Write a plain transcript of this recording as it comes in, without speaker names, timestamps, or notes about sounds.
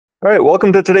All right,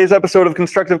 welcome to today's episode of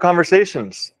Constructive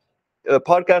Conversations, a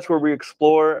podcast where we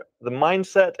explore the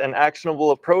mindset and actionable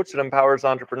approach that empowers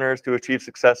entrepreneurs to achieve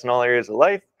success in all areas of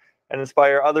life and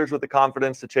inspire others with the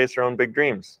confidence to chase their own big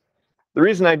dreams. The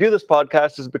reason I do this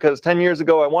podcast is because 10 years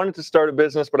ago, I wanted to start a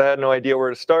business, but I had no idea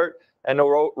where to start and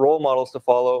no role models to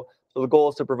follow. So the goal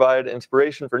is to provide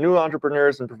inspiration for new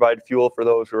entrepreneurs and provide fuel for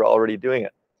those who are already doing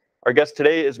it. Our guest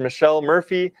today is Michelle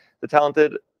Murphy, the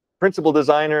talented principal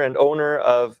designer and owner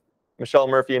of Michelle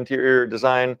Murphy Interior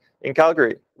Design in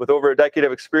Calgary. With over a decade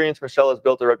of experience, Michelle has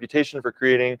built a reputation for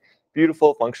creating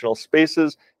beautiful, functional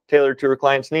spaces tailored to her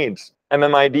clients' needs.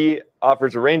 MMID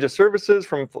offers a range of services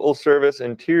from full-service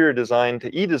interior design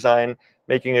to e-design,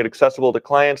 making it accessible to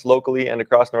clients locally and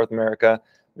across North America.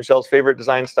 Michelle's favorite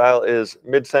design style is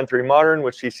mid-century modern,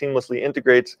 which she seamlessly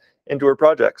integrates into her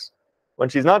projects. When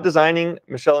she's not designing,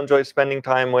 Michelle enjoys spending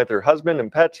time with her husband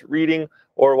and pets, reading,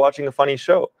 or watching a funny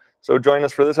show. So join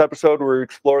us for this episode where we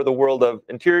explore the world of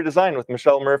interior design with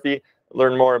Michelle Murphy,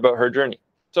 learn more about her journey.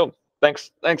 So thanks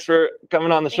for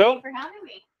coming on the show. Thank you for having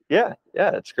me. Yeah,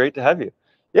 it's great to have you.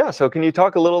 Yeah, so can you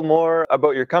talk a little more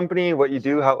about your company, what you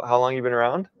do, how long you've been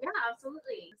around? Yeah,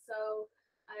 absolutely. So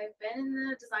I've been in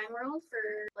the design world for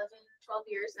 11, 12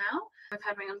 years now. I've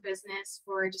had my own business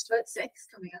for just about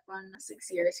coming up on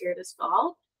 6 years here this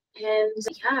fall. And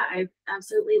yeah, I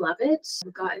absolutely love it. I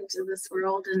got into this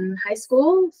world in high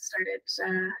school, started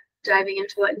diving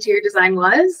into what interior design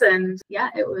was, and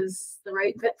yeah, it was the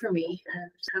right fit for me, and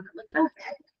haven't looked back.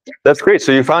 That's great.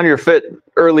 So you found your fit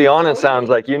early on. It sounds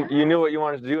like you knew what you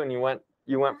wanted to do, and you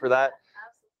went for that.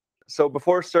 So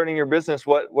before starting your business,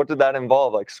 what did that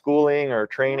involve? Like schooling or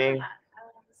training? So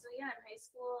in high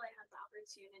school, I had the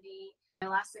opportunity. My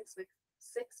last 6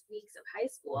 weeks of high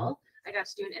school, I got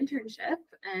to do an internship,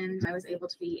 and I was able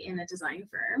to be in a design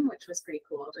firm, which was pretty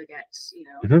cool to get,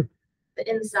 the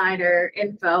insider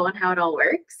info on how it all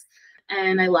works.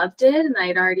 And I loved it, and I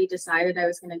had already decided I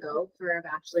was going to go for a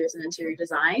bachelor's in interior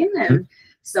design, and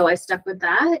so I stuck with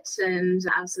that and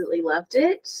absolutely loved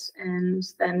it, and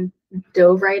then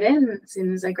dove right in as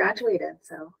soon as I graduated.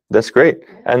 So that's great.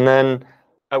 Yeah. And then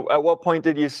at what point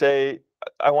did you say,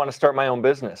 I want to start my own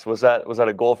business? Was that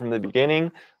a goal from the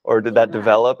beginning, or did that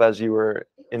develop as you were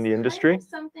in the industry? Kind of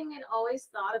something I'd always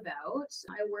thought about.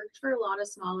 I worked for a lot of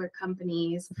smaller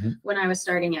companies when I was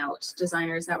starting out,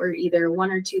 designers that were either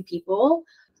 1 or 2 people.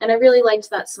 And I really liked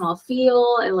that small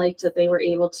feel. I liked that they were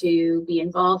able to be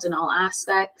involved in all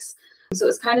aspects. So it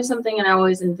was kind of something I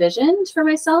always envisioned for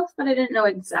myself, but I didn't know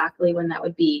exactly when that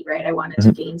would be, right? I wanted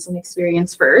to gain some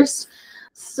experience first.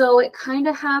 So it kind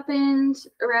of happened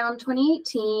around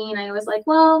 2018. I was like,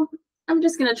 well, I'm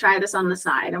just going to try this on the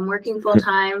side. I'm working full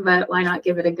time, but why not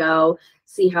give it a go,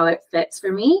 see how it fits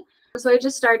for me? So I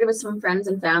just started with some friends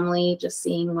and family, just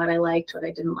seeing what I liked, what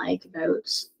I didn't like about,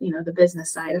 the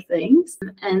business side of things.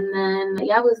 And then,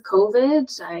 with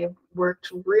COVID, I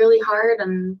worked really hard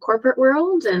in corporate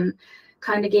world and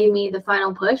kind of gave me the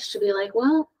final push to be like,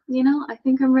 well, I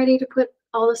think I'm ready to put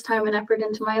all this time and effort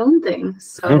into my own thing.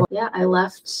 So I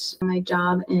left my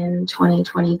job in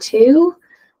 2022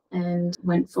 and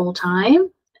went full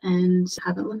time and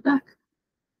haven't looked back.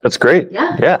 That's great.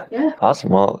 Yeah. Awesome.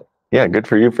 Well, good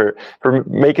for you for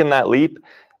making that leap.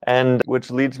 And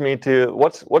which leads me to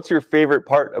what's your favorite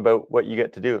part about what you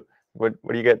get to do? What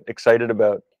do you get excited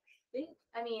about?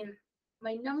 I mean,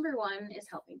 my number one is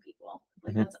helping people.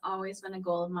 Like that's always been a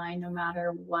goal of mine, no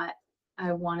matter what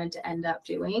I wanted to end up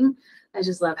doing. I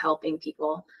just love helping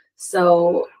people.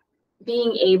 So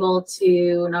being able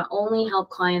to not only help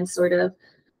clients sort of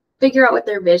figure out what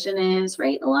their vision is,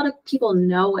 right? A lot of people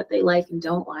know what they like and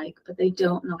don't like, but they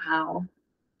don't know how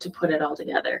to put it all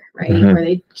together, right? Or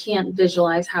they can't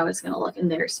visualize how it's going to look in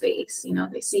their space.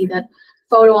 They see that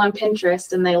photo on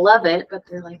Pinterest and they love it, but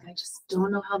they're like, I just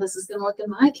don't know how this is going to look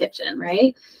in my kitchen,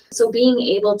 right? So being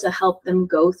able to help them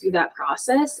go through that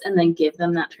process and then give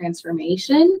them that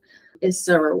transformation is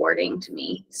so rewarding to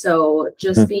me. So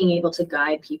just being able to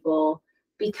guide people,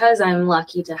 because I'm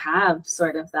lucky to have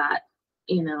sort of that,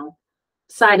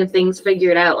 side of things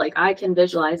figured out. Like I can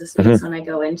visualize a space when I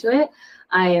go into it.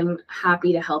 I am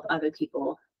happy to help other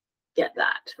people get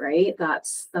that, right?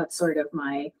 That's sort of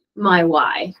my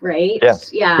why, right?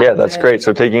 Yeah, that's great.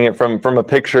 So taking it from a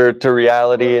picture to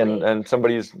reality and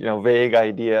somebody's vague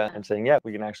idea and saying,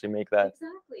 we can actually make that.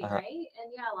 Exactly, right?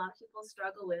 And a lot of people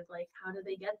struggle with like, how do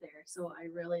they get there? So I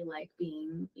really like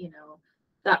being,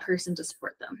 that person to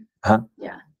support them.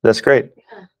 That's great.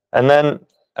 And then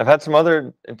I've had some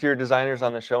other interior designers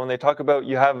on the show, and they talk about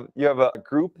you have a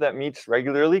group that meets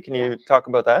regularly. Can you talk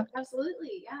about that?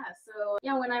 Absolutely. Yeah. So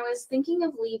yeah, when I was thinking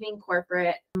of leaving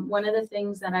corporate, one of the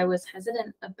things that I was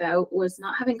hesitant about was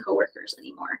not having coworkers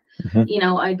anymore.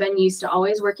 I'd been used to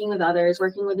always working with others,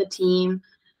 working with a team.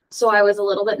 So I was a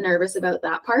little bit nervous about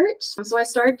that part. So I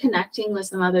started connecting with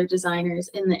some other designers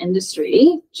in the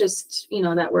industry, just,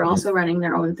 that were also running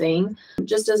their own thing,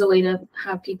 just as a way to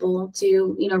have people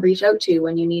to, reach out to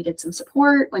when you needed some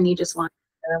support, when you just wanted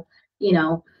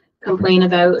to, complain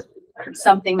about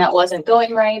something that wasn't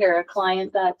going right, or a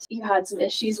client that you had some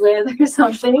issues with or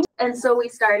something. And so we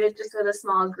started just with a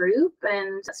small group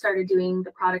and started doing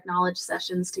the product knowledge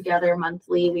sessions together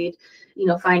monthly. We'd,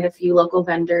 find a few local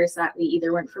vendors that we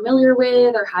either weren't familiar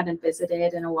with or hadn't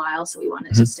visited in a while. So we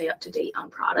wanted to stay up to date on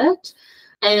product.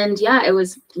 And yeah, it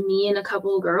was me and a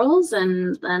couple of girls,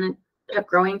 and then it kept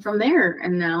growing from there.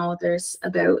 And now there's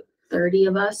about 30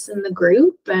 of us in the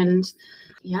group. And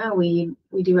yeah, we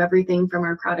do everything from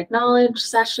our product knowledge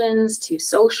sessions to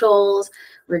socials.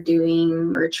 We're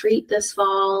doing a retreat this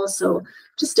fall. So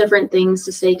just different things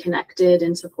to stay connected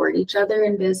and support each other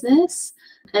in business.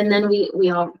 And then we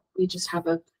just have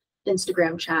a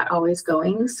Instagram chat always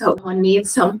going. So if one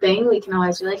needs something, we can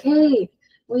always be like, hey,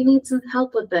 we need some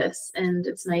help with this. And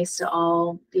it's nice to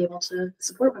all be able to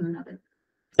support one another.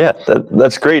 Yeah,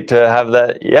 that's great to have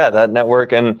that. Yeah, that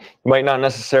network. And you might not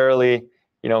necessarily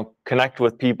connect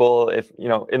with people if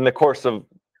in the course of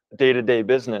day-to-day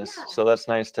business. So that's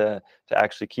nice to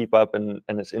actually keep up, and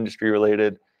it's industry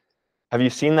related. Have you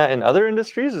seen that in other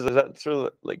industries? Is that sort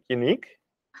of like unique?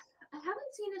 I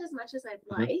haven't seen it as much as I'd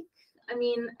like. I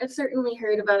mean, I've certainly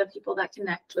heard of other people that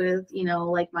connect with,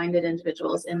 like-minded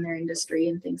individuals in their industry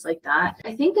and things like that.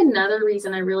 I think another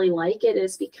reason I really like it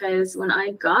is because when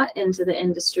I got into the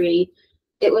industry,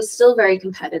 it was still very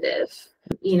competitive.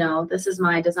 This is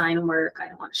my design work. I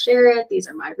don't want to share it. These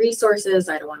are my resources.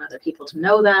 I don't want other people to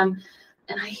know them.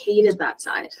 And I hated that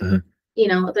side.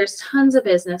 There's tons of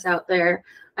business out there.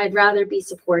 I'd rather be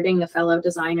supporting a fellow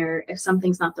designer if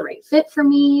something's not the right fit for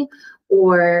me,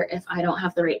 or if I don't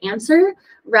have the right answer,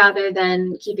 rather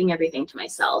than keeping everything to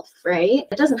myself, right?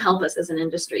 It doesn't help us as an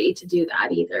industry to do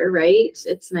that either, right?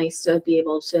 It's nice to be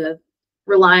able to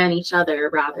rely on each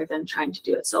other rather than trying to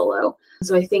do it solo.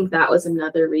 So I think that was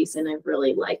another reason I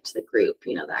really liked the group,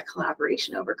 that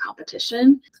collaboration over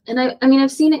competition. And I mean,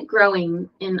 I've seen it growing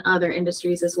in other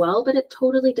industries as well, but it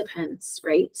totally depends,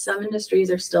 right? Some industries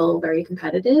are still very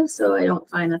competitive, so I don't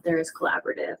find that they're as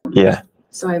collaborative. Yeah.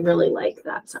 So I really like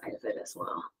that side of it as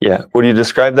well. Yeah. Would you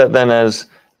describe that then as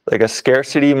like a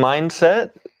scarcity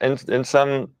mindset and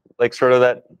some like sort of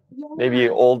that maybe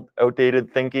old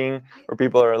outdated thinking where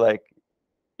people are like,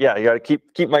 yeah, you got to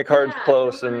keep my cards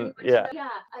close, and I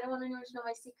don't want anyone to know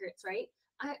my secrets, right?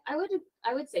 I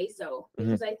would say so,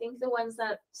 because I think the ones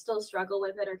that still struggle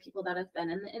with it are people that have been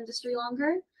in the industry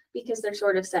longer, because they're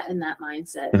sort of set in that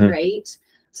mindset, right?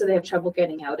 So they have trouble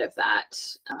getting out of that.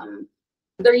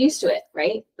 They're used to it,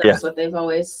 right? That's what they've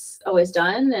always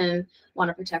done, and want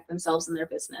to protect themselves and their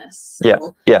business.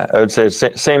 So, yeah. I would say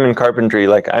same in carpentry.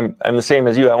 Like I'm the same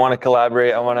as you. I want to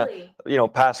collaborate. I want to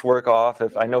pass work off.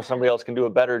 If I know somebody else can do a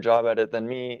better job at it than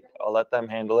me, I'll let them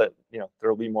handle it.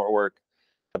 There'll be more work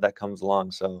that comes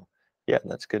along. So yeah,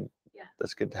 that's good. Yeah,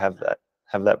 that's good to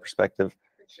have that perspective.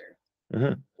 For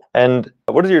sure. And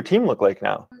what does your team look like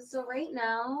now? So right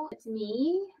now it's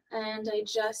me, and I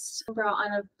just brought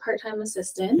on a part-time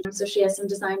assistant. So she has some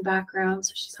design background,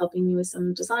 so she's helping me with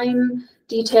some design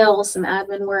details, some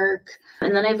admin work.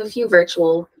 And then I have a few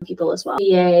virtual people as well.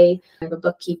 VA, I have a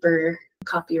bookkeeper,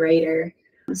 copywriter.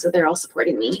 So they're all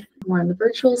supporting me more on the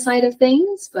virtual side of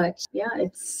things. But yeah,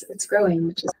 it's growing,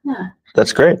 which is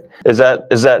That's great. Is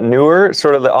that newer,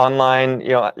 sort of the online,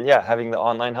 having the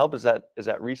online help? Is that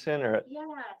recent or? Yeah.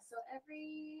 So I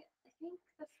think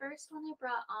the first one I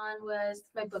brought on was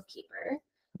my bookkeeper,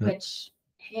 which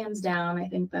hands down, I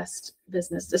think best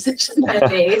business decision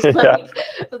I've made. Like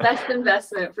the best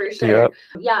investment for sure.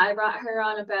 Yeah, I brought her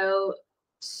on about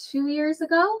 2 years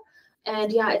ago.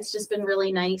 And yeah, it's just been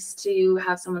really nice to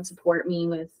have someone support me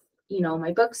with,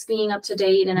 my books being up to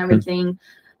date and everything.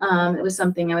 It was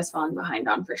something I was falling behind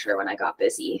on for sure when I got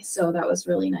busy. So that was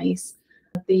really nice.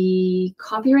 The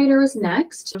copywriter was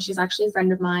next. She's actually a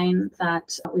friend of mine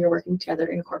that we were working together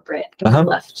in corporate. We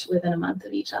left within a month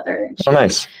of each other.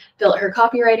 And she built her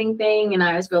copywriting thing, and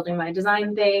I was building my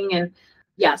design thing. And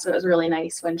yeah, so it was really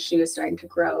nice when she was starting to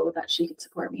grow that she could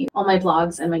support me on my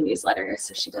blogs and my newsletters.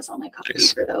 So she does all my copy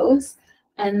for those.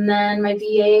 And then my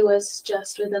VA was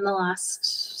just within the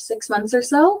last 6 months or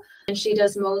so. And she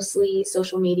does mostly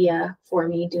social media for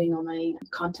me, doing all my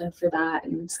content for that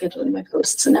and scheduling my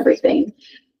posts and everything.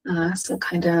 So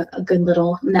kind of a good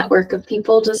little network of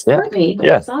people to support me.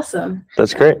 Yeah. It's awesome.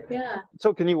 That's great. Yeah.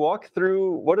 So can you walk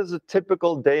through what does a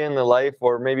typical day in the life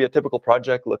or maybe a typical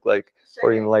project look like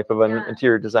for you in the life of an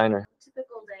interior designer?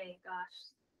 Typical day, gosh,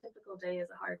 typical day is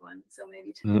a hard one. So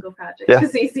maybe typical project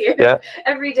is easier. Yeah.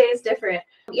 Every day is different.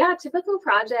 Yeah, typical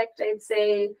project, I'd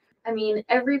say, I mean,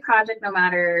 every project, no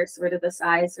matter sort of the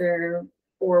size or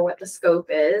what the scope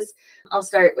is, I'll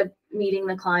start with meeting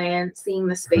the client, seeing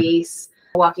the space,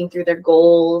 walking through their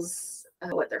goals,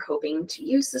 what they're hoping to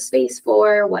use the space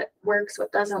for, what works,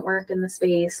 what doesn't work in the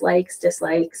space, likes,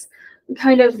 dislikes,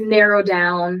 kind of narrow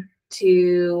down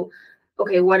to,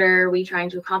 okay, what are we trying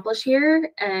to accomplish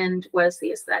here and what is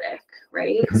the aesthetic,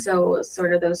 right? So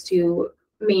sort of those two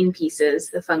main pieces,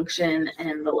 the function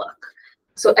and the look.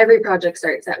 So every project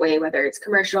starts that way, whether it's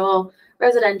commercial,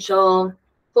 residential,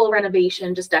 full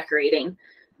renovation, just decorating.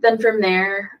 Then from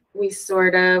there, we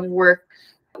sort of work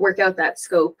out that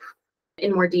scope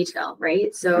in more detail,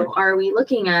 right? So are we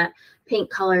looking at paint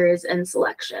colors and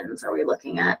selections? Are we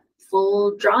looking at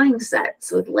full drawing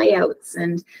sets with layouts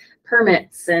and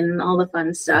permits and all the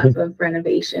fun stuff of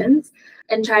renovations,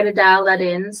 and try to dial that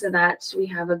in so that we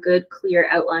have a good, clear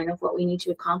outline of what we need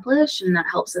to accomplish, and that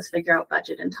helps us figure out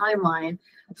budget and timeline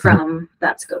from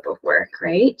that scope of work,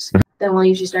 right? Then we'll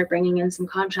usually start bringing in some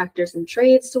contractors and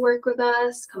trades to work with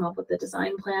us, come up with a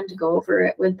design plan to go over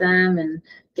it with them and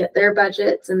get their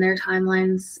budgets and their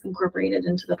timelines incorporated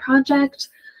into the project.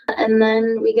 And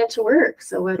then we get to work.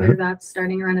 So whether that's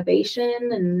starting a renovation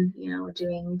and, you know,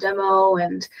 doing demo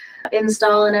and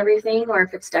install and everything, or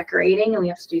if it's decorating and we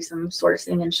have to do some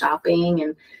sourcing and shopping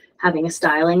and having a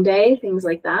styling day, things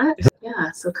like that.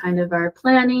 Yeah, so kind of our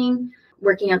planning,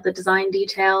 working out the design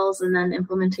details, and then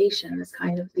implementation is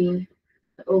kind of the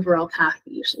overall path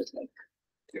we usually take.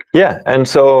 Yeah, and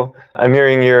so I'm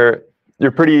hearing you're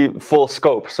pretty full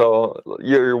scope. So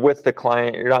you're with the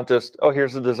client. You're not just, oh,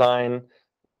 here's the design,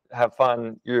 have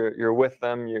fun. You're with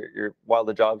them. You're while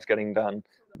the job's getting done,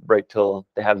 right till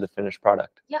they have the finished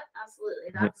product. Yeah,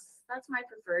 absolutely. That's my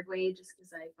preferred way, just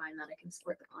because I find that I can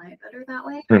support the client better that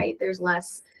way. Right? There's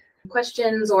less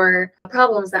questions or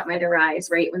problems that might arise,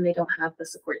 right, when they don't have the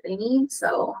support they need.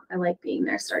 So I like being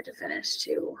there start to finish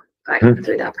to guide them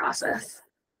through that process.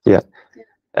 Yeah.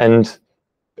 And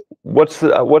what's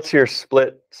your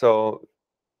split? So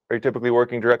are you typically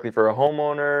working directly for a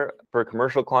homeowner, for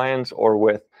commercial clients, or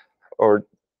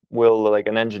will like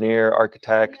an engineer,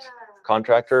 architect,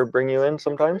 contractor bring you in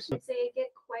sometimes? I'd say I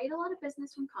get quite a lot of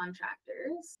business from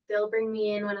contractors. They'll bring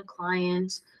me in when a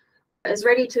client is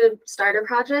ready to start a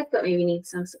project, but maybe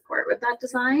needs some support with that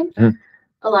design.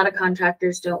 A lot of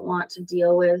contractors don't want to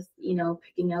deal with, you know,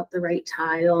 picking out the right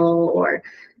tile or,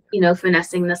 you know,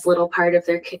 finessing this little part of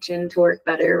their kitchen to work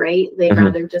better, right? They'd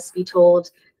rather just be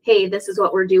told, hey, this is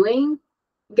what we're doing,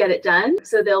 get it done.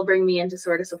 So they'll bring me in to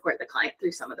sort of support the client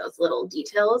through some of those little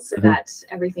details so that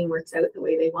everything works out the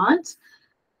way they want.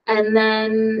 And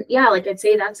then, yeah, like I'd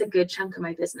say that's a good chunk of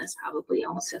my business, probably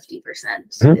almost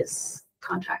 50% is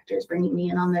contractors bringing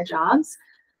me in on their jobs.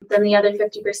 Then the other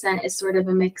 50% is sort of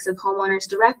a mix of homeowners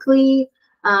directly.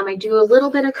 I do a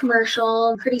little bit of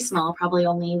commercial, pretty small, probably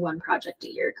only one project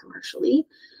a year commercially.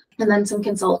 And then some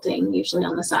consulting usually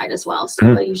on the side as well.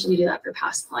 So I usually do that for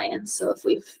past clients. So if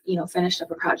we've, you know, finished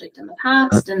up a project in the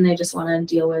past and they just want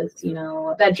to deal with, you know,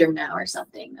 a bedroom now or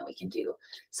something, then we can do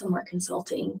some more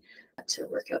consulting to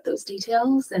work out those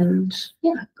details and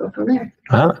yeah, go from there.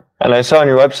 And I saw on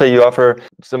your website you offer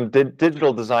some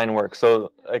digital design work,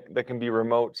 so that can be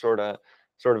remote, sort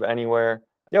of anywhere.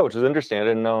 Yeah, which is interesting. I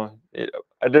didn't know. It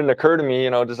didn't occur to me. You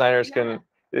know, designers can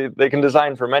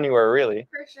design from anywhere, really.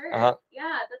 For sure.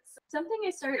 Yeah, that's something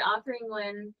I started offering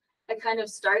when I kind of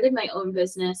started my own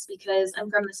business, because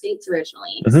I'm from the States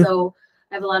originally. So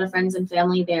I have a lot of friends and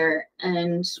family there.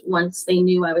 And once they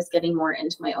knew I was getting more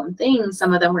into my own thing,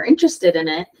 some of them were interested in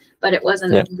it, but it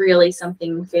wasn't really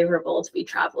something favorable to be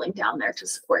traveling down there to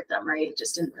support them, right? It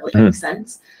just didn't really make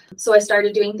sense. So I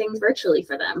started doing things virtually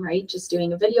for them, right? Just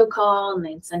doing a video call and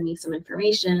they'd send me some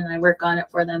information and I work on it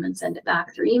for them and send it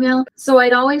back through email. So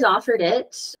I'd always offered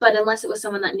it, but unless it was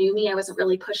someone that knew me, I wasn't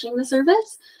really pushing the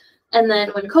service. And then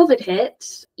when COVID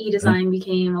hit, e-design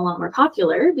became a lot more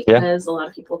popular because a lot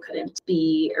of people couldn't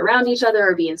be around each other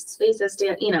or be in spaces,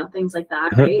 you know, things like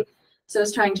that, right? So I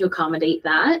was trying to accommodate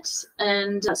that.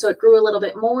 And so it grew a little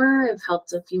bit more. I've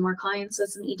helped a few more clients with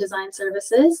some e-design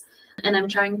services. And I'm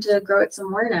trying to grow it some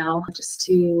more now, just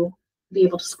to be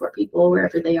able to support people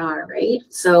wherever they are, right?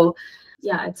 So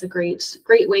yeah, it's a great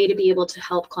way to be able to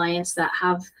help clients that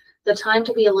have the time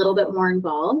to be a little bit more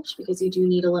involved, because you do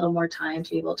need a little more time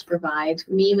to be able to provide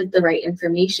me with the right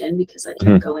information, because I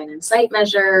can't go in and site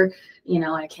measure,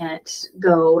 I can't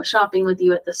go shopping with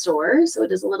you at the store. So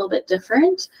it is a little bit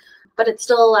different, but it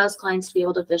still allows clients to be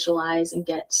able to visualize and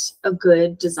get a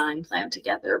good design plan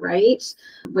together, right?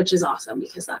 Which is awesome,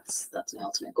 because that's my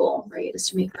ultimate goal, right? Is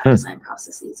to make that design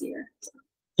process easier.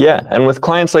 Yeah, and with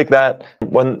clients like that,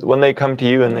 when they come to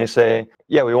you and they say,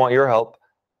 yeah, we want your help,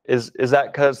 is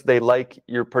that because they like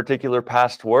your particular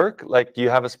past work? Like, do you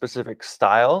have a specific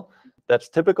style that's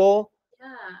typical? Yeah,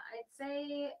 I'd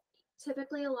say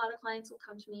typically a lot of clients will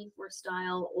come to me for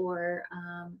style or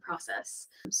process.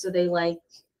 So they like,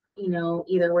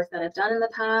 either work that I've done in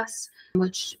the past,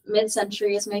 which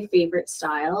mid-century is my favorite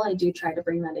style. I do try to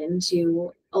bring that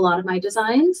into a lot of my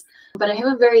designs, but I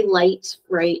have a very light,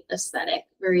 bright aesthetic,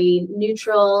 very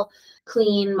neutral,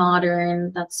 clean,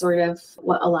 modern. That's sort of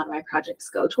what a lot of my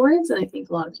projects go towards. And I think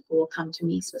a lot of people will come to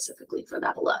me specifically for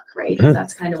that look, right? If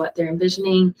that's kind of what they're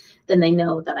envisioning, then they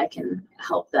know that I can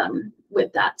help them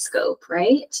with that scope,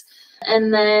 right?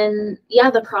 And then,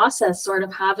 the process, sort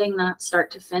of having that start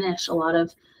to finish, a lot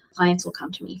of clients will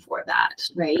come to me for that,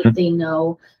 right? They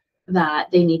know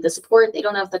that they need the support. They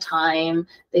don't have the time.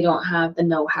 They don't have the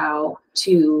know-how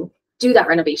to do that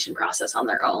renovation process on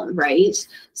their own, right?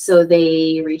 So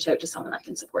they reach out to someone that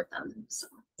can support them. So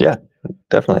yeah,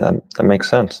 definitely. That makes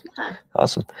sense. Yeah.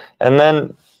 Awesome. And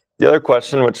then the other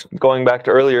question, which going back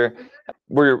to earlier,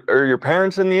 are your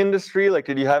parents in the industry? Like,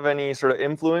 did you have any sort of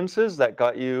influences that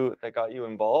got you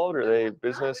involved? Are they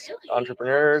business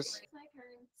entrepreneurs? My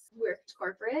parents worked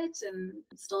corporate and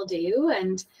still do,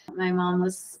 and my mom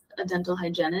was a dental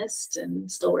hygienist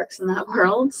and still works in that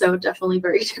world, so definitely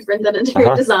very different than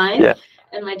interior design. Yeah.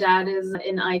 And my dad is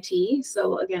in IT,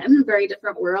 so again, very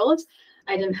different world.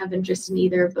 I didn't have interest in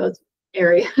either of those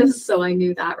areas, so I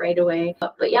knew that right away.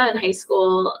 But yeah, in high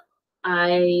school,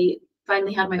 I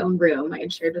finally had my own room. I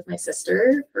had shared with my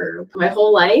sister for my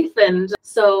whole life. And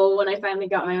so when I finally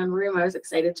got my own room, I was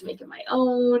excited to make it my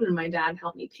own. And my dad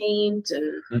helped me paint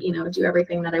and, do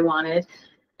everything that I wanted.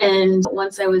 And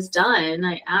once I was done,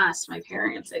 I asked my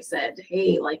parents, I said,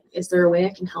 hey, like, is there a way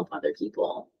I can help other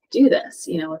people do this?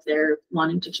 If they're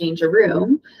wanting to change a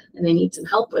room and they need some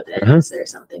help with it, is there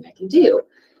something I can do?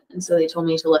 And so they told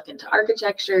me to look into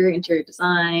architecture, interior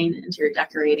design, interior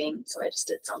decorating. So I just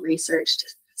did some research to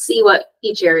see what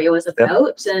each area was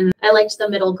about. And I liked the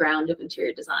middle ground of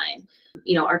interior design.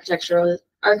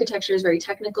 Architecture is very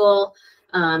technical.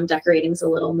 Decorating is a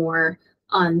little more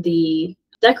on the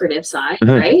decorative side,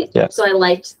 right? Yeah. So I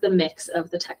liked the mix of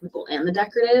the technical and the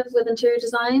decorative with interior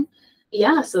design.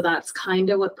 Yeah, so that's kind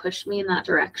of what pushed me in that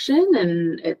direction,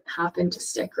 and it happened to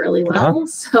stick really well.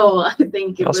 So I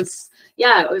think it was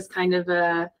kind of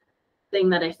a thing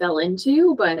that I fell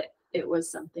into, but it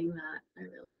was something that I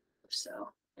really loved.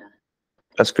 So yeah.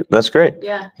 That's great.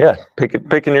 Yeah. Yeah.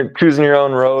 Choosing your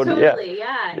own road. Totally.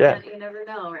 Yeah. Yeah. You never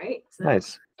know, right? So.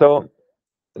 Nice. So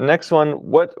next one,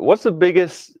 what's the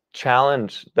biggest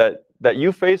challenge that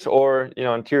you face, or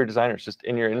interior designers just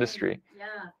in your industry?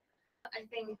 Yeah. I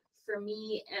think for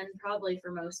me, and probably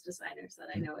for most designers that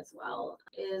I know as well,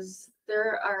 is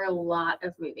there are a lot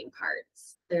of moving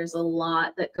parts. There's a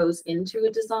lot that goes into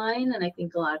a design, and I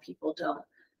think a lot of people don't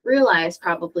realize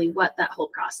probably what that whole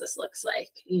process looks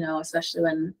like, especially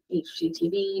when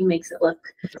HGTV makes it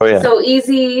look so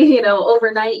easy,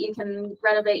 overnight you can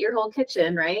renovate your whole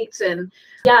kitchen, right? And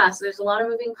so there's a lot of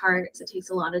moving parts. It takes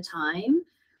a lot of time.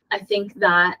 I think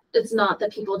that it's not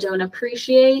that people don't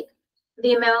appreciate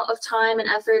the amount of time and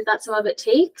effort that some of it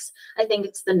takes. I think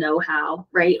it's the know-how,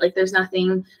 right? Like, there's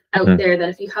nothing out there that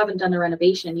if you haven't done a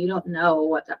renovation, you don't know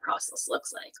what that process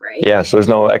looks like, right? Yeah, so there's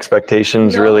no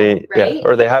expectations really. Right? Yeah,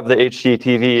 or they have the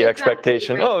HGTV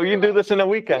expectation. Right? Oh, you can do this in a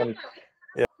weekend.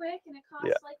 Yeah. Quick, and it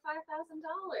costs like $5,000.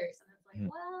 And it's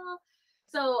like, well,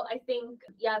 so I think,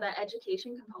 that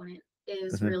education component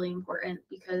is really important,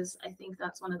 because I think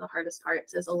that's one of the hardest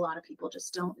parts, is a lot of people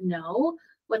just don't know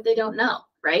what they don't know,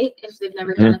 right? If they've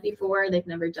never done it before, they've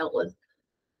never dealt with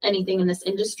anything in this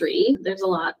industry, there's a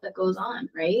lot that goes on,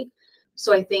 right?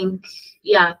 So I think,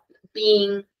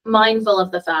 being mindful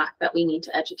of the fact that we need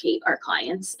to educate our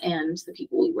clients and the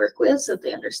people we work with so that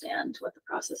they understand what the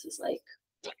process is like.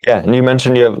 Yeah, and you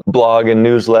mentioned you have blog and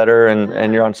newsletter,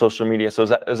 and you're on social media. So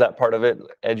is that part of it,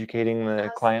 educating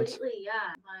the clients? Absolutely,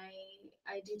 yeah.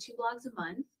 I do 2 blogs a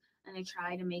month, and I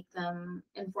try to make them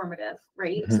informative,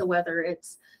 right? So whether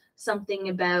it's something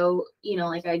about,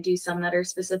 like I do some that are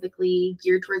specifically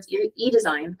geared towards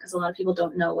e-design, because a lot of people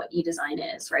don't know what e-design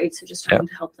is, right? So just trying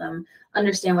to help them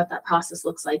understand what that process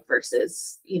looks like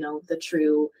versus, the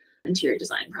true interior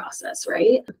design process,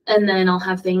 right? And then I'll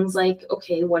have things like,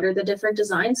 okay, what are the different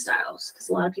design styles? Because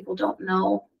a lot of people don't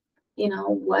know,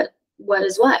 what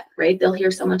is what, right? They'll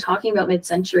hear someone talking about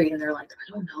mid-century and they're like,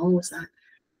 I don't know, is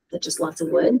that just lots of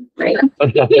wood, right?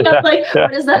 What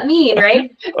does that mean,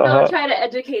 right? So I'll try to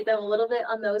educate them a little bit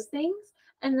on those things.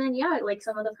 And then, like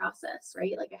some of the process,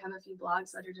 right? Like I have a few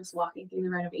blogs that are just walking through the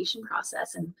renovation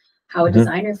process and how a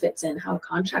designer fits in, how a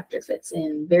contractor fits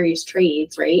in, various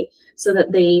trades, right? So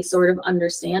that they sort of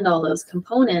understand all those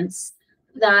components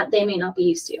that they may not be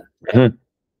used to. Right?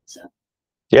 So.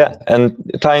 Yeah,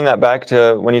 and tying that back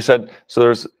to when you said, so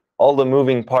there's all the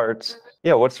moving parts.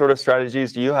 Yeah, what sort of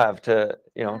strategies do you have to,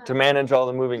 to manage all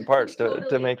the moving parts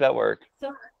to make that work?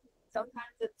 So sometimes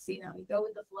it's, you go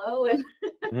with the flow and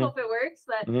hope it works.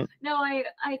 But no, I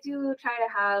do try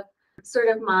to have sort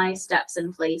of my steps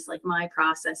in place, like my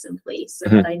process in place, so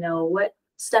that I know what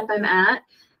step I'm at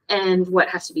and what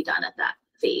has to be done at that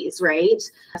phase, right?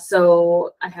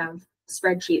 So I have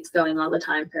spreadsheets going all the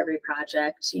time for every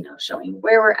project, showing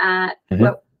where we're at,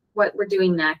 what we're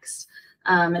doing next.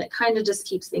 And it kind of just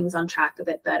keeps things on track a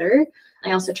bit better.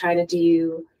 I also try to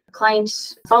do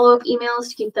client follow-up emails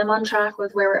to keep them on track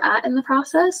with where we're at in the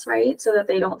process, right? So that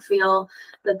they don't feel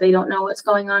that they don't know what's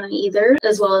going on in either,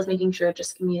 as well as making sure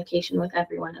just communication with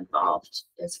everyone involved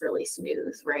is really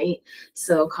smooth, right?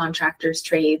 So contractors,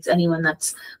 trades, anyone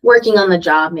that's working on the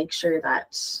job, make sure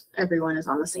that everyone is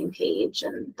on the same page,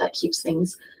 and that keeps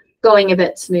things going a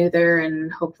bit smoother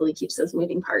and hopefully keeps those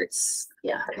moving parts,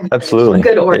 absolutely,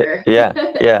 good order. Yeah.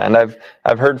 And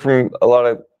I've heard from a lot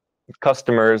of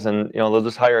customers, and they'll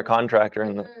just hire a contractor,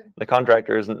 and the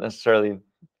contractor isn't necessarily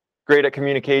great at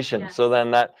communication. So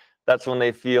then that's when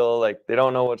they feel like they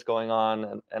don't know what's going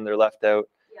on and they're left out.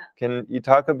 Can you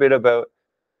talk a bit about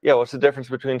what's the difference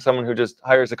between someone who just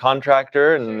hires a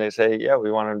contractor and they say,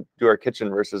 we want to do our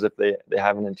kitchen, versus if they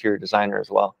have an interior designer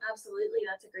as well? Absolutely,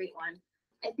 that's a great one.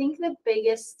 I think the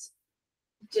biggest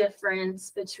difference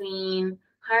between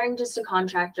hiring just a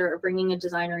contractor or bringing a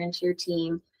designer into your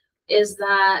team is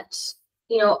that,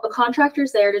 a contractor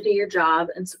is there to do your job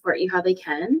and support you how they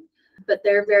can, but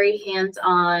they're very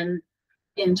hands-on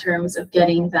in terms of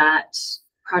getting that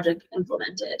project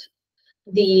implemented.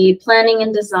 The planning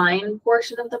and design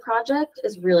portion of the project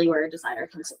is really where a designer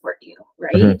can support you,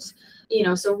 right?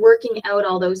 So working out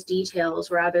all those details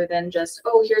rather than just,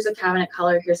 here's a cabinet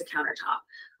color, here's a countertop.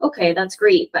 Okay, that's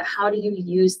great, but how do you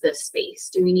use this space?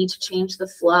 Do we need to change the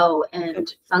flow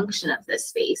and function of this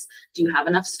space? Do you have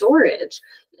enough storage?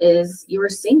 Is your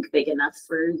sink big enough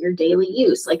for your daily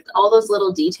use? Like all those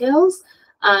little details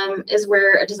is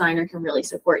where a designer can really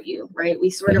support you, right? We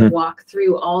sort of walk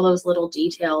through all those little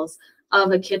details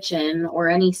of a kitchen or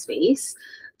any space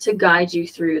to guide you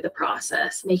through the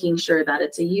process, making sure that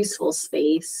it's a useful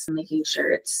space, making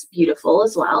sure it's beautiful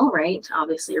as well, right?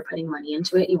 Obviously, you're putting money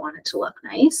into it. You want it to look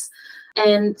nice.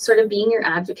 And sort of being your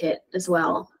advocate as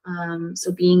well.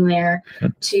 So being there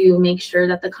to make sure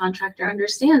that the contractor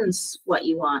understands what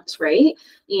you want, right?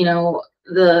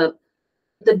 The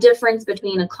difference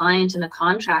between a client and a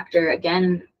contractor,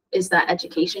 again, is that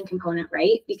education component,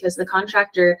 right? Because the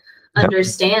contractor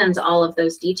understands all of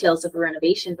those details of a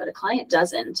renovation, but a client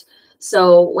doesn't.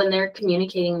 So when they're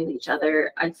communicating with each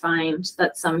other, I find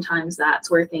that sometimes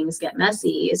that's where things get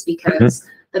messy, is because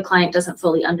the client doesn't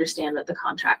fully understand what the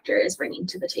contractor is bringing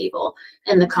to the table,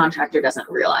 and the contractor doesn't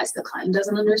realize the client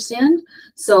doesn't understand.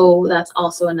 So that's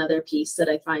also another piece that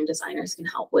I find designers can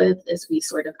help with, is we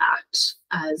sort of act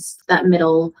as that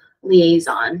middle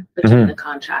liaison between the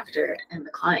contractor and the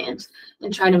client,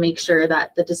 and try to make sure that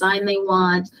the design they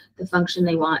want, the function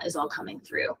they want, is all coming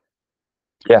through.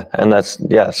 And that's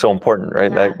so important,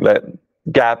 right? That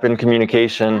gap in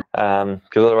communication, because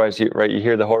otherwise you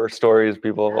hear the horror stories.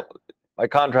 People, my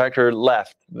contractor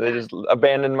left, they just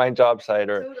abandoned my job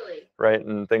site, or right,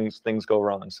 and things go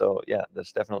wrong. So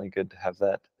that's definitely good to have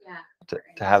that,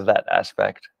 to have that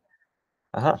aspect.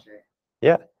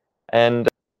 And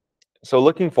so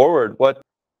looking forward,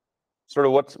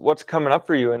 what's coming up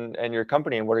for you and your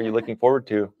company, and what are you looking forward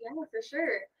to? Yeah, for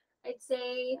sure. I'd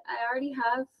say I already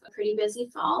have a pretty busy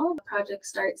fall. The project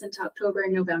starts into October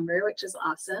and November, which is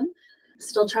awesome.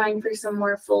 Still trying for some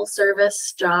more full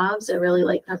service jobs. I really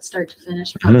like that start to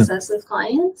finish process with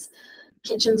clients.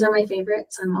 Kitchens are my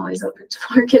favorites. I'm always open to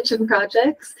more kitchen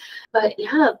projects. But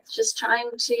just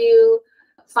trying to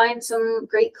find some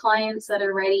great clients that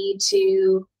are ready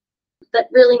to, that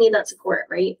really need that support,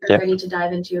 right? Are ready to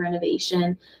dive into your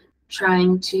renovation,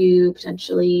 trying to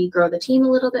potentially grow the team a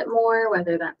little bit more,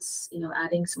 whether that's,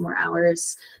 adding some more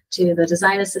hours to the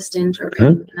design assistant or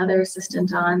bringing another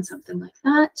assistant on, something like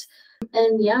that.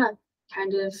 And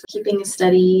kind of keeping a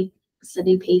steady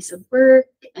steady pace of work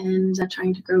and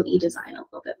trying to grow e-design a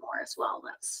little bit more as well.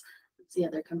 That's the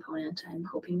other component I'm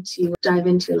hoping to dive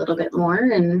into a little bit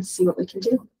more and see what we can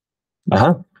do.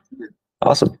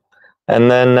 Awesome.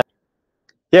 And then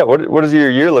yeah, what does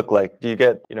your year look like? Do you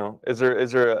get, is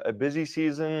there a busy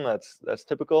season that's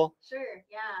typical? Sure.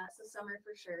 Yeah. So summer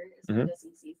for sure is a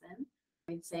busy season.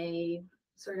 I'd say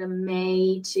sort of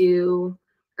May to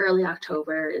early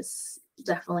October is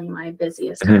definitely my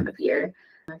busiest time of year.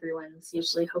 Everyone's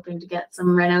usually hoping to get some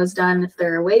renos done if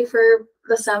they're away for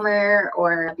the summer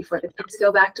or before the kids go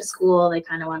back to school. They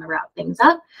kind of want to wrap things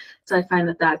up. So I find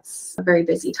that that's a very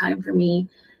busy time for me.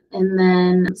 And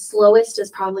then slowest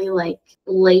is probably like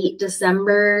late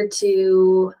December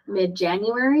to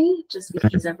mid-January, just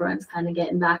because everyone's kind of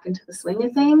getting back into the swing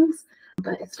of things.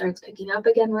 But it starts picking up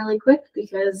again really quick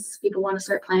because people want to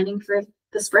start planning for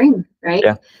the spring, right?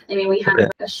 Yeah. I mean, we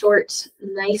have a short,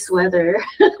 nice weather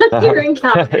here in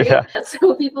Calgary.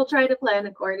 So people try to plan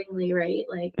accordingly, right?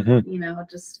 Like,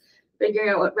 just figuring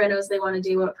out what renos they want to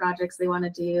do, what projects they want to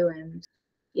do. And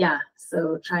yeah,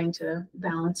 so trying to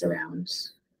balance around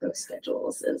those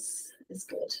schedules is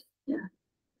good. Yeah.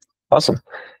 Awesome.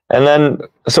 And then,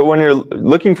 so when you're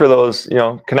looking for those,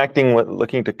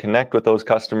 looking to connect with those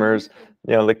customers,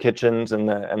 the kitchens and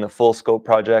the full scope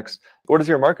projects, what does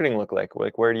your marketing look like?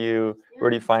 Like, where do you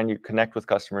find you connect with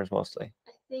customers mostly?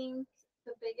 I think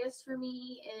the biggest for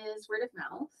me is word of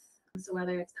mouth. So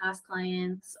whether it's past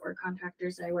clients or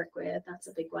contractors I work with, that's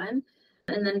a big one.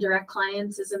 And then direct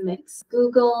clients is a mix.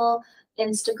 Google,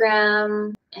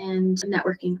 Instagram, and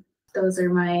networking. Those are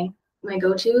my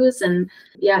go-tos. And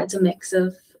yeah, it's a mix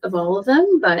of all of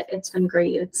them, but it's been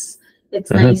great. It's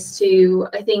nice to,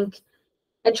 I think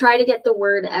I try to get the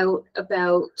word out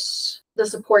about the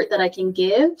support that I can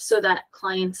give so that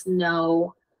clients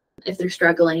know if they're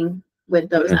struggling with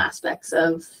those aspects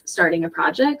of starting a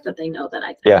project, that they know that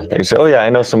I can. Yeah, say, I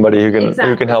know somebody who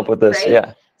can help with this. Right?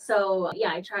 Yeah. So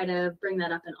yeah, I try to bring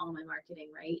that up in all my marketing,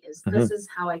 right? This is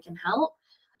how I can help.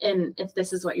 And if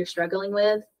this is what you're struggling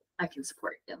with, I can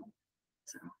support you.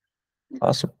 So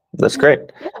awesome. That's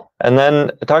great. Yeah. And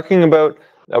then talking about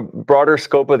a broader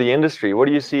scope of the industry, what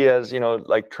do you see as,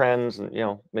 like trends and,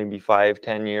 maybe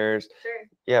 5-10 years? Sure.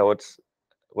 Yeah, what's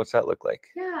that look like?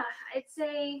 Yeah, I'd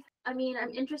say, I'm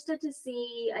interested to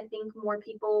see, I think more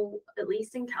people, at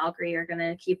least in Calgary, are going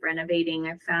to keep renovating.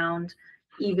 I've found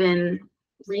even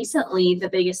recently, the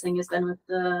biggest thing has been with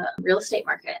the real estate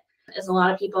market, as a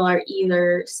lot of people are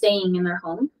either staying in their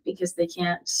home because they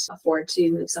can't afford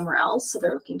to move somewhere else, so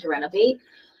they're looking to renovate,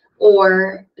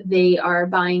 or they are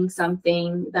buying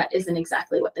something that isn't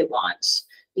exactly what they want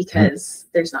because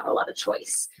there's not a lot of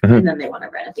choice, and then they want to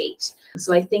renovate.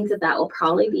 So I think that will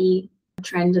probably be a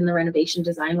trend in the renovation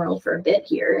design world for a bit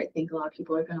here. I think a lot of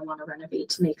people are going to want to renovate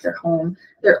to make their home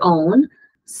their own.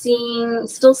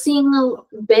 Still seeing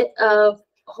a bit of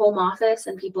home office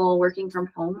and people working from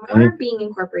home more being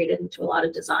incorporated into a lot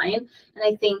of design. And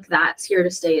I think that's here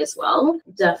to stay as well.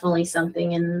 Definitely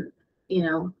something in,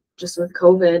 just with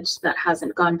COVID that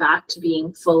hasn't gone back to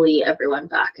being fully everyone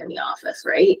back in the office,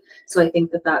 right? So I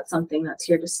think that that's something that's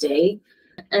here to stay.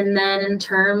 And then in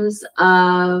terms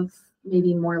of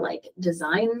maybe more like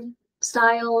design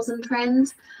styles and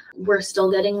trends, we're still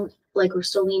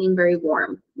leaning very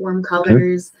warm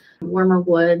colors, warmer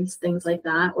woods, things like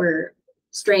that. We're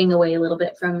straying away a little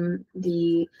bit from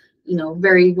the,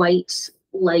 very white,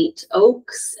 light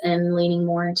oaks and leaning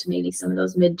more into maybe some of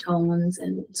those mid-tones,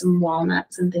 and some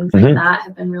walnuts and things like that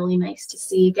have been really nice to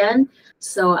see again.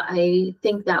 So I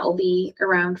think that will be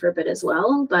around for a bit as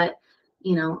well. But,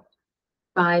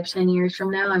 5-10 years from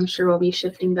now, I'm sure we'll be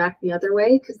shifting back the other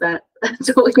way, because that's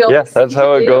what we all that's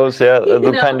how it goes. Yeah,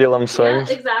 the pendulum swings.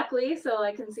 Yeah, exactly. So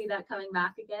I can see that coming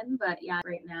back again. But yeah,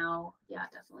 right now,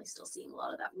 definitely still seeing a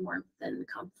lot of that warmth and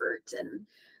comfort and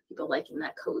people liking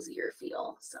that cozier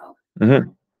feel. So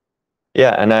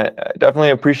yeah, and I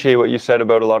definitely appreciate what you said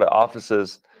about a lot of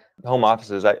home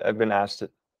offices. I've been asked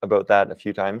about that a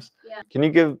few times. Yeah. Can you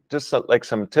give just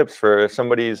some tips for if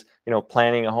somebody's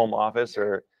planning a home office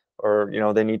or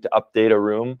they need to update a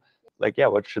room?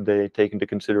 What should they take into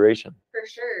consideration? For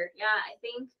sure. Yeah, I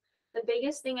think the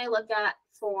biggest thing I look at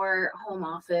for home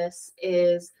office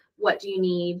is, what do you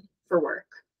need for work,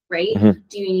 right?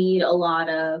 Do you need a lot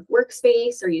of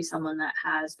workspace? Are you someone that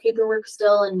has paperwork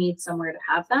still and needs somewhere to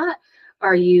have that?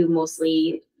 Are you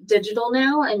mostly digital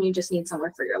now and you just need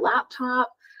somewhere for your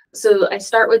laptop? So I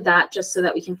start with that just so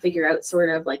that we can figure out sort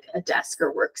of like a desk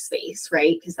or workspace,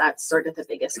 right? Because that's sort of the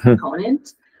biggest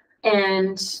component.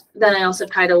 And then I also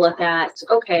try to look at,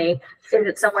 okay, is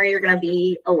it somewhere you're going to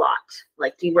be a lot?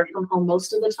 Like, do you work from home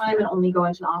most of the time and only go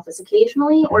into the office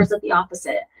occasionally? Or is it the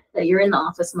opposite, that you're in the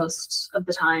office most of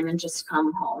the time and just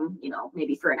come home, you know,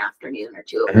 maybe for an afternoon or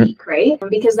two a week, right?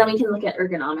 Because then we can look at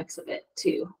ergonomics of it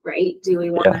too, right? Do we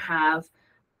want to have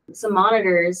some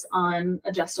monitors on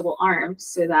adjustable arms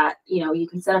so that, you know, you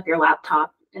can set up your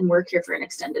laptop and work here for an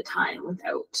extended time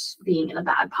without being in a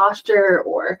bad posture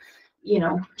or, you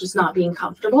know, just not being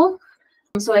comfortable.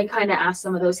 So I kind of ask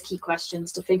some of those key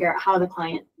questions to figure out how the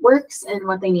client works and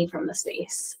what they need from the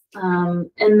space.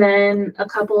 And then a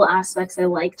couple aspects I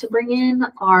like to bring in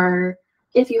are,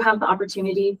 if you have the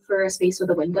opportunity for a space with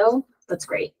a window, that's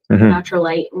great. Natural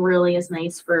light really is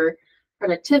nice for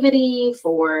productivity,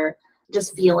 for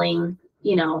just feeling,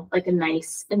 you know, like a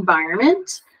nice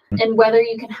environment. And whether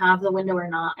you can have the window or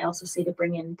not, I also say to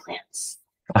bring in plants.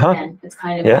 And it's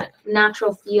kind of that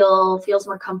natural feel, feels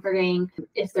more comforting.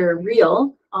 If they're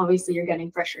real, obviously you're getting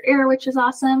fresher air, which is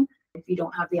awesome. If you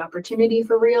don't have the opportunity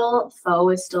for real,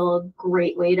 faux is still a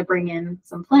great way to bring in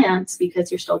some plants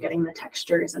because you're still getting the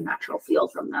textures and natural feel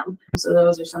from them. So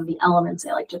those are some of the elements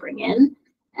I like to bring in.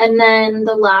 And then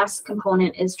the last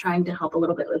component is trying to help a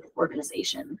little bit with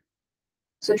organization.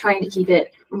 So trying to keep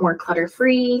it more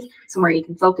clutter-free, somewhere you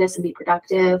can focus and be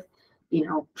productive. You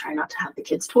know, try not to have the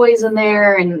kids' toys in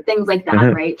there and things like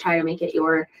that, right? Try to make it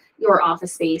your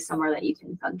office space, somewhere that you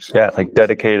can function. Yeah, like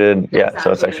dedicated. Yeah, so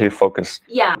it's actually focused.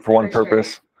 Yeah, for one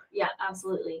purpose. Sure. Yeah,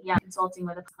 absolutely. Yeah, consulting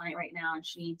with a client right now, and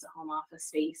she needs a home office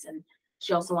space, and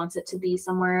she also wants it to be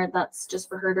somewhere that's just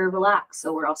for her to relax.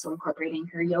 So we're also incorporating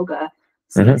her yoga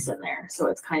space in there. So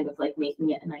it's kind of like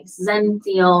making it a nice Zen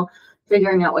feel,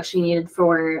 figuring out what she needed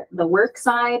for the work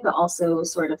side, but also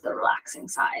sort of the relaxing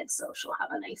side. So she'll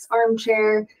have a nice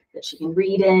armchair that she can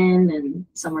read in and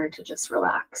somewhere to just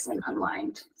relax and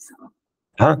unwind. So,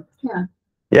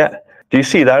 yeah. Do you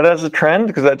see that as a trend?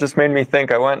 Because that just made me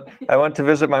think. I went to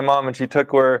visit my mom, and she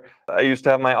took where I used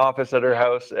to have my office at her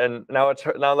house, and now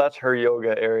that's her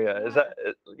yoga area. Is that?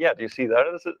 Yeah. Do you see that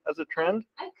as a trend?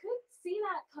 I could see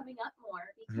that coming up more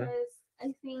because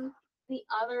I think the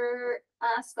other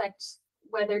aspect,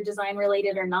 whether design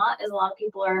related or not, is a lot of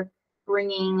people are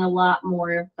bringing a lot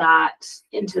more of that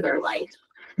into their life.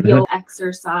 Yoga,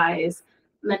 exercise,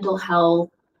 mental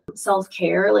health,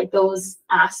 self-care, like those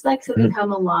aspects have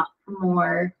become a lot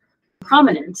more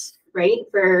prominent, right,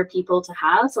 for people to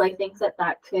have. So I think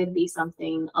that could be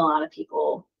something a lot of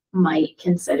people might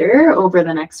consider over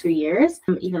the next few years.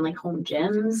 Even like home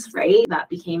gyms, right? That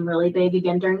became really big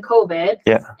again during COVID.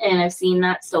 Yeah. And I've seen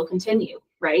that still continue,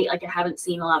 right? Like I haven't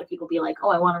seen a lot of people be like, oh,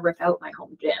 I want to rip out my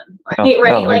home gym. Right.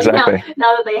 No, like exactly.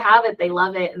 now that they have it, they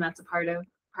love it, and that's a part of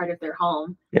their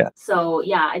home. Yeah. So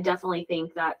yeah, I definitely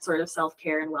think that sort of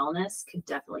self-care and wellness could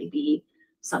definitely be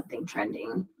something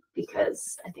trending,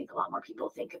 because I think a lot more people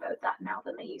think about that now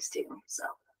than they used to. So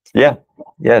yeah,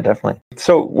 definitely.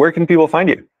 So where can people find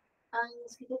you?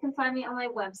 People can find me on my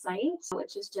website,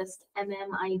 which is just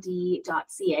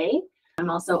MMID.ca. I'm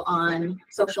also on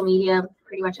social media,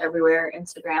 pretty much everywhere: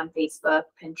 Instagram, Facebook,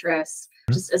 Pinterest,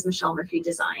 just as Michelle Murphy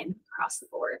Design across the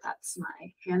board. That's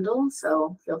my handle.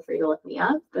 So feel free to look me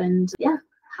up. And yeah,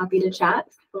 happy to chat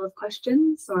if people have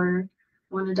questions or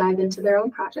want to dive into their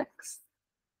own projects.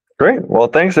 Great. Well,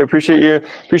 thanks. I appreciate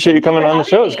you coming on the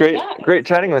show. It's great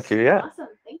chatting with you. Yeah. Awesome.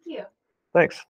 Thank you. Thanks.